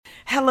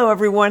Hello,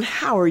 everyone.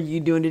 How are you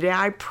doing today?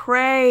 I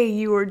pray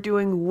you are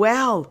doing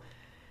well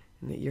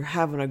and that you're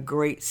having a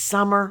great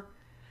summer.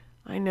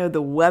 I know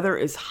the weather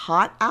is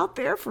hot out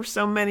there for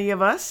so many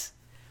of us,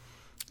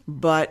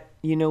 but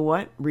you know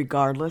what?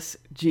 Regardless,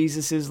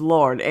 Jesus is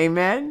Lord.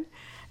 Amen.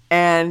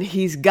 And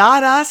He's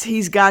got us.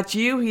 He's got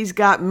you. He's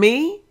got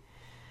me.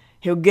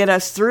 He'll get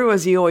us through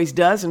as He always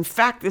does. In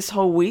fact, this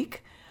whole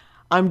week,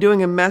 I'm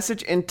doing a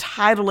message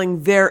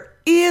entitling There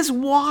is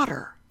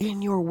Water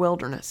in Your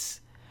Wilderness.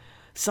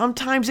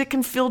 Sometimes it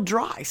can feel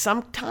dry.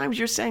 Sometimes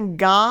you're saying,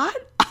 God,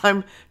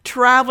 I'm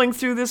traveling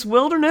through this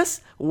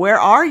wilderness. Where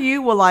are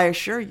you? Well, I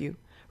assure you,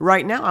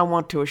 right now, I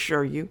want to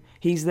assure you,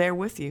 He's there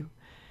with you.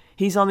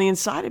 He's on the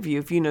inside of you.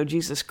 If you know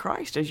Jesus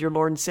Christ as your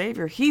Lord and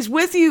Savior, He's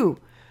with you.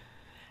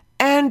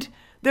 And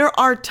there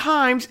are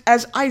times,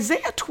 as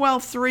Isaiah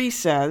 12:3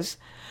 says,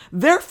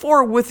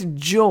 therefore with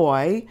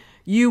joy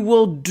you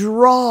will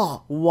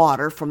draw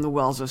water from the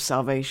wells of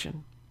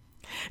salvation.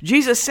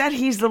 Jesus said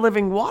He's the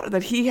living water,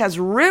 that He has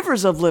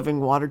rivers of living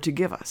water to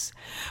give us.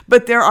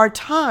 But there are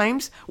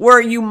times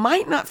where you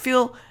might not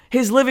feel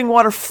His living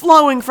water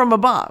flowing from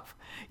above.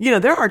 You know,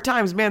 there are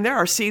times, there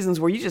are seasons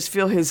where you just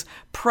feel His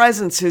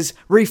presence, His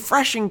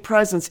refreshing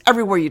presence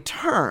everywhere you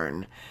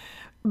turn.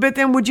 But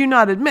then would you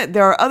not admit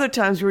there are other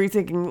times where you're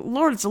thinking,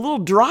 Lord, it's a little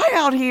dry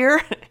out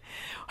here.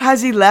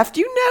 Has He left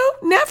you?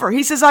 No, never.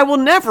 He says, I will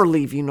never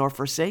leave you nor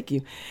forsake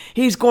you.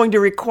 He's going to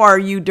require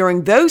you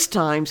during those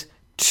times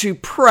to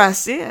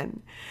press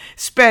in,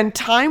 spend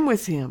time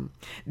with Him,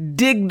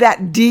 dig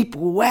that deep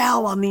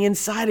well on the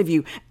inside of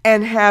you,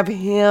 and have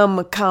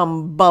Him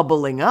come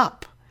bubbling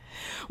up.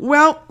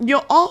 Well,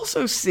 you'll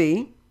also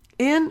see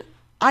in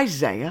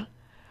Isaiah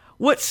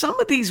what some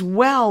of these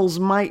wells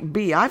might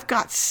be. I've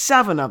got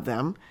 7 of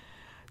them.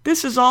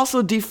 This is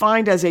also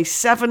defined as a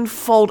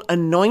 7-fold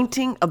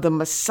anointing of the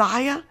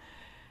Messiah,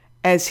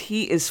 as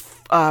He is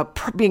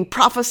being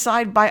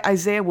prophesied by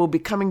Isaiah will be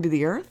coming to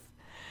the earth.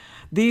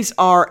 These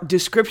are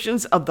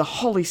descriptions of the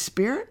Holy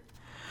Spirit.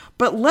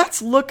 But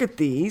let's look at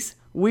these.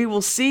 We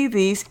will see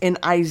these in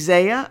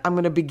Isaiah. I'm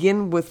going to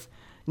begin with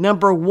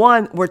number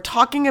 1. We're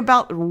talking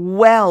about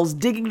wells,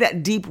 digging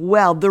that deep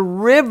well, the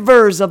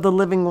rivers of the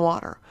living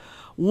water.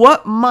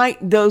 What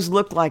might those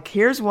look like?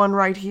 Here's one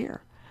right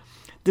here.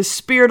 The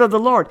Spirit of the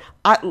Lord.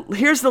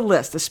 Here's the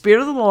list. The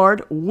Spirit of the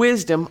Lord,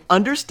 wisdom,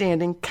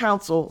 understanding,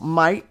 counsel,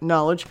 might,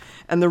 knowledge,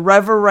 and the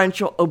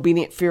reverential,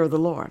 obedient fear of the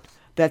Lord.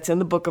 That's in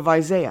the book of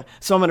Isaiah.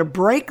 So I'm going to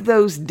break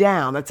those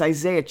down. That's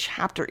Isaiah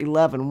chapter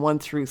 11, 1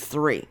 through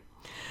 3.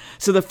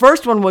 So the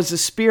first one was the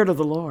Spirit of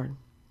the Lord.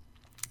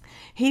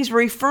 He's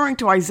referring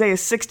to Isaiah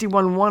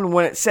 61:1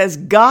 when it says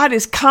God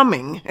is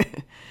coming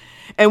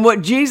and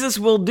what Jesus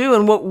will do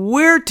and what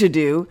we're to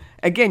do.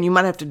 Again, you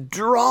might have to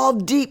draw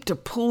deep to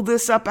pull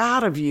this up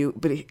out of you,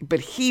 but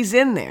He's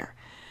in there.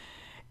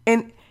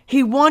 And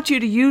He wants you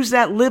to use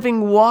that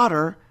living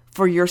water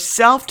for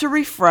yourself to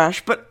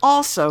refresh, but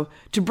also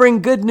to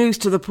bring good news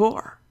to the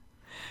poor,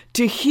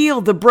 to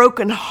heal the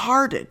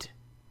brokenhearted,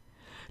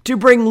 to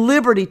bring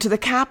liberty to the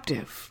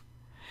captive,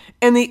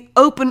 and the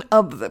open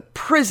of the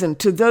prison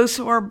to those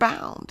who are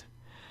bound.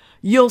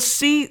 You'll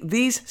see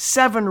these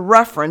 7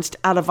 referenced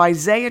out of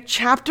Isaiah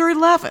chapter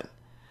 11,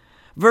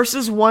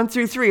 verses 1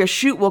 through 3. A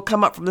shoot will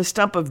come up from the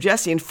stump of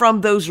Jesse, and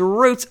from those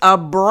roots a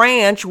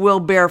branch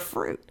will bear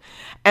fruit.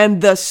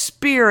 And the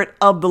Spirit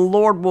of the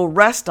Lord will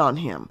rest on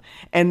Him.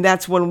 And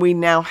that's when we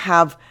now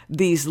have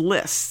these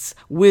lists: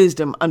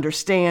 wisdom,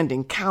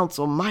 understanding,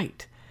 counsel,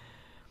 might.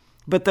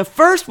 But the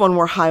first one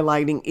we're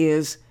highlighting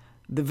is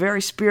the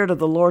very Spirit of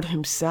the Lord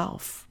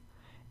Himself.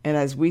 And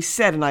as we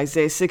said in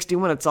Isaiah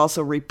 61, it's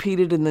also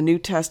repeated in the New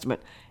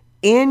Testament.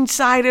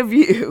 Inside of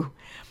you,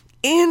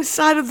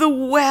 inside of the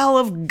well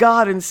of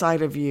God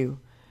inside of you,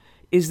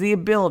 is the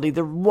ability,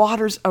 the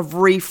waters of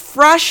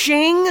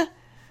refreshing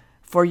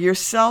for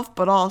yourself,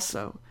 but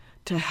also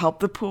to help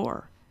the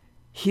poor,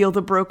 heal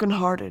the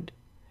brokenhearted,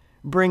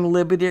 bring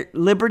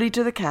liberty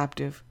to the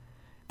captive,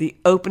 the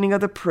opening of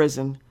the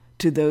prison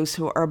to those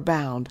who are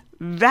bound.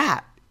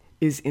 That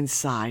is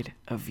inside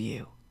of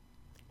you.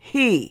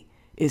 He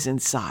is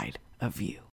inside of you.